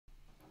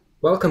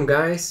Welcome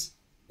guys!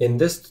 In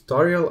this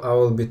tutorial I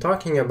will be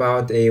talking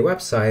about a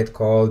website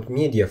called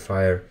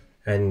Mediafire,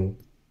 and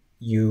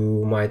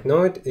you might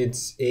know it.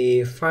 It's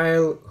a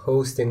file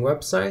hosting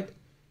website,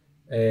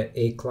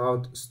 a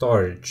cloud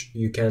storage.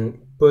 You can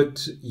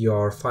put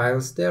your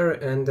files there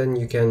and then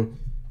you can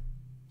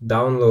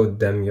download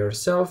them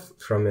yourself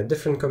from a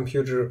different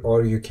computer,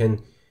 or you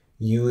can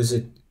use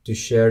it to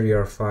share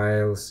your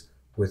files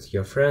with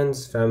your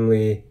friends,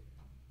 family,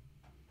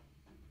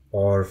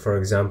 or for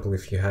example,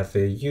 if you have a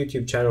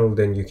YouTube channel,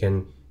 then you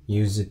can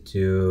use it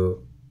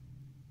to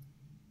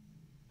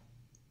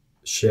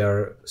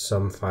share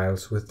some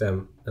files with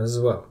them as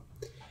well.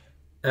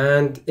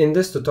 And in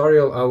this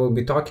tutorial, I will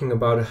be talking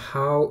about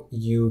how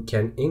you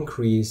can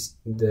increase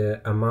the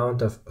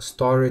amount of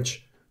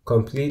storage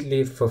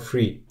completely for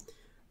free.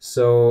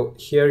 So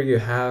here you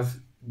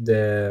have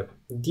the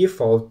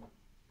default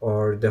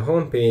or the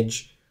home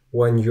page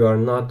when you are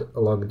not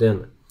logged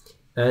in.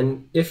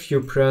 And if you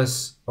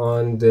press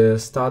on the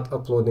start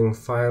uploading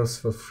files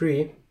for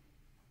free,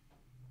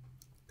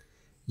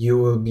 you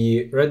will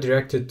be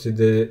redirected to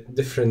the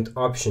different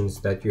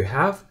options that you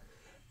have,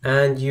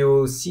 and you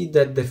will see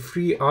that the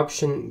free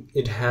option,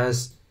 it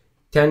has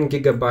 10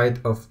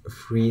 GB of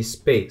free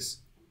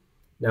space.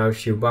 Now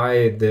if you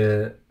buy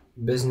the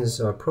business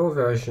or pro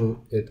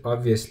version, it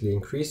obviously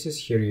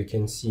increases. Here you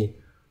can see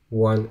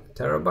 1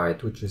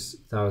 TB, which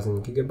is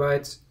 1000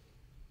 GB,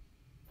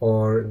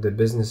 or the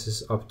business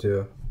is up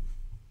to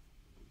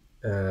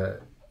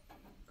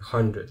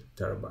 100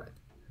 TB.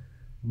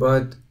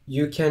 But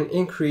you can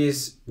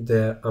increase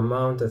the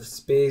amount of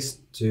space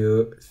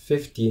to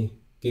 50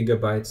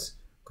 GB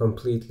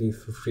completely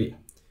for free.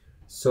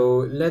 So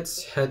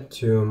let's head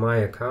to my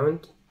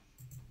account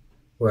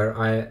where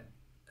I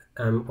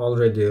am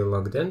already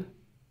logged in.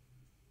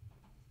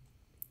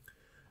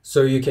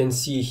 So you can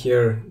see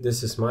here,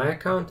 this is my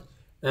account,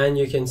 and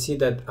you can see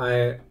that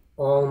I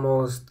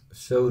almost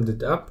filled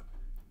it up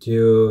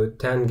to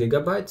 10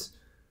 GB.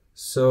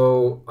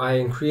 So I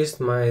increased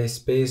my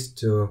space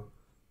to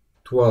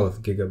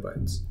 12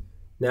 GB.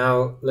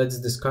 Now let's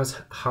discuss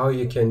how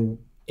you can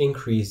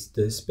increase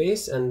the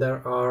space, and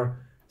there are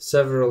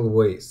several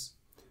ways.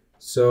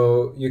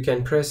 So you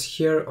can press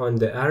here on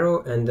the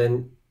arrow and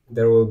then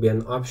there will be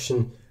an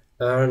option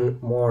earn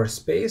more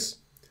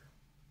space,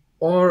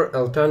 or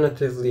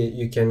alternatively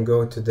you can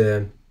go to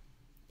the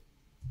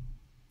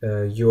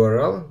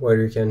URL where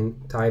you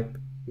can type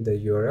the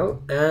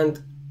URL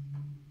and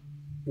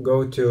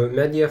go to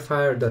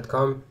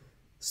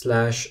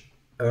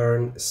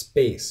mediafire.com/earn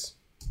space.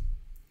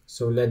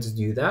 So let's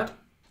do that.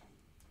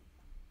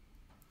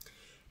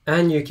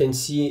 And you can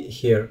see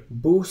here,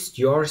 boost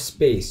your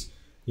space.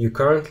 You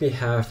currently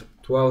have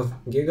 12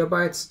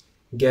 GB,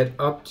 get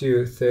up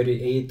to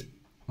 38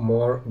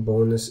 more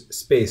bonus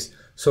space.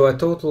 So a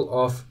total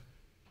of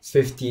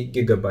 50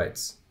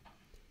 GB.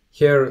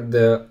 Here,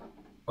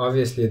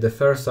 obviously the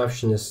first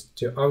option is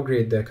to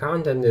upgrade the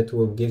account and it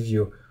will give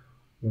you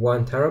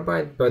 1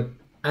 TB, but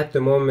at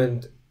the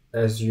moment,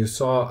 as you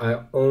saw,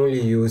 I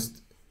only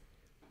used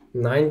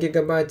 9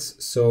 GB,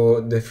 so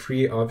the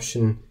free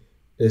option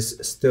is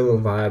still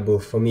viable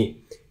for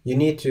me. You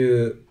need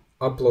to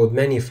upload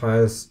many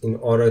files in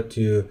order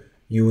to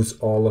use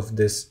all of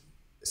this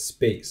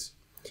space.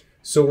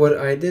 So what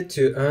I did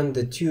to earn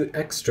the 2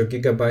 extra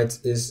gigabytes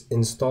is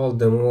install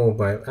the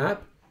mobile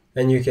app,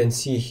 and you can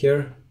see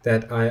here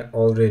that I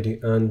already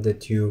earned the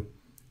 2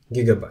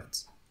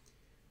 GB.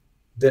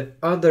 The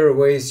other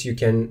ways you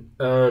can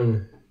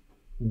earn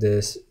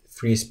this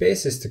free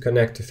space is to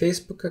connect to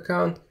Facebook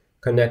account,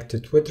 connect to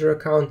Twitter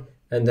account,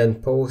 and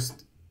then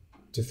post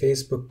to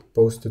Facebook,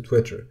 post to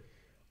Twitter.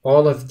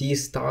 All of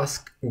these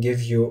tasks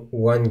give you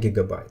 1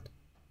 GB.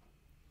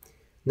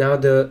 Now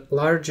the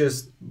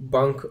largest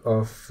bunk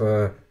of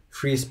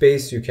free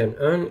space you can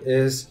earn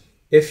is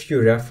if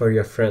you refer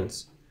your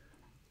friends.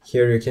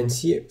 Here you can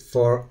see,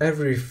 for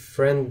every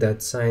friend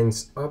that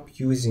signs up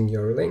using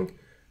your link,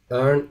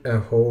 earn a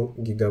whole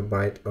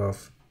gigabyte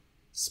of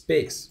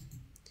space.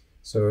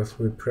 So if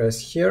we press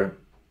here,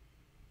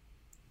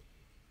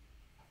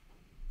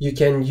 you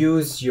can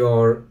use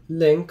your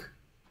link.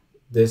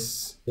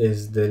 This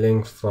is the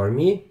link for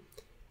me.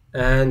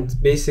 And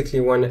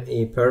basically when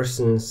a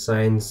person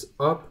signs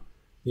up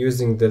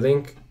using the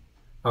link,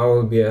 I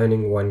will be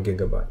earning 1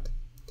 GB.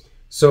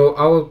 So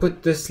I will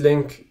put this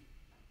link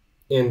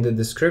in the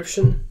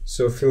description,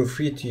 so feel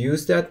free to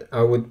use that.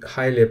 I would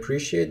highly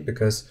appreciate,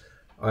 because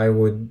I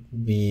would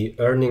be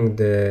earning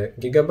the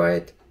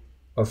gigabyte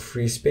of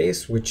free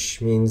space,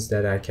 which means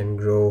that I can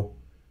grow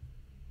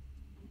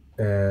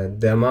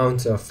the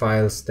amount of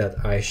files that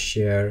I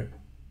share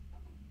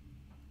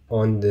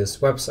on this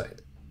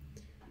website.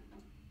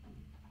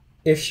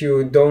 If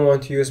you don't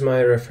want to use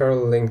my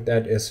referral link,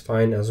 that is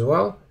fine as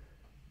well,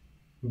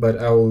 but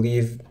I will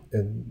leave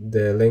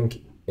the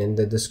link in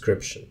the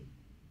description.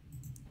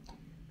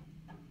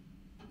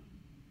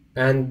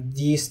 And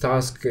these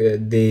tasks,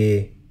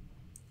 they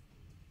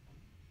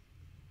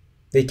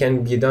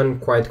can be done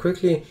quite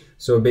quickly.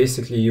 So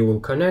basically you will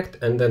connect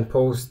and then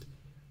post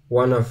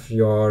one of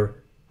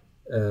your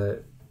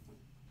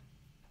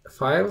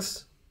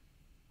files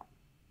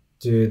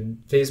to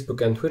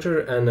Facebook and Twitter,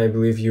 and I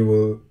believe you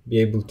will be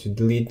able to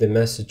delete the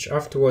message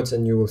afterwards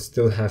and you will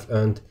still have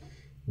earned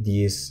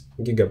these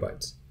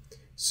gigabytes.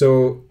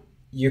 So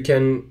you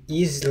can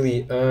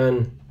easily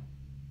earn,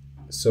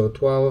 so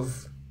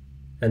 12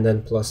 and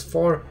then plus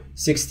 4,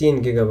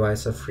 16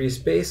 gigabytes of free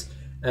space,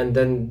 and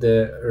then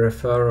the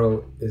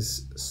referral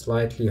is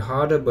slightly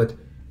harder, but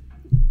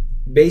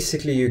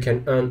basically you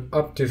can earn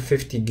up to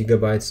 50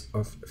 gigabytes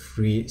of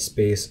free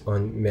space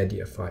on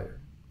Mediafire,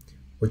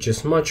 which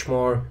is much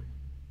more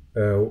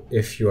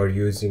if you are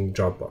using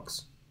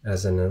Dropbox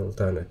as an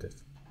alternative.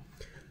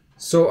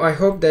 So I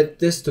hope that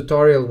this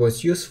tutorial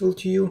was useful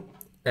to you,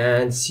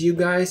 and see you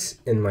guys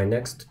in my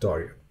next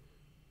tutorial.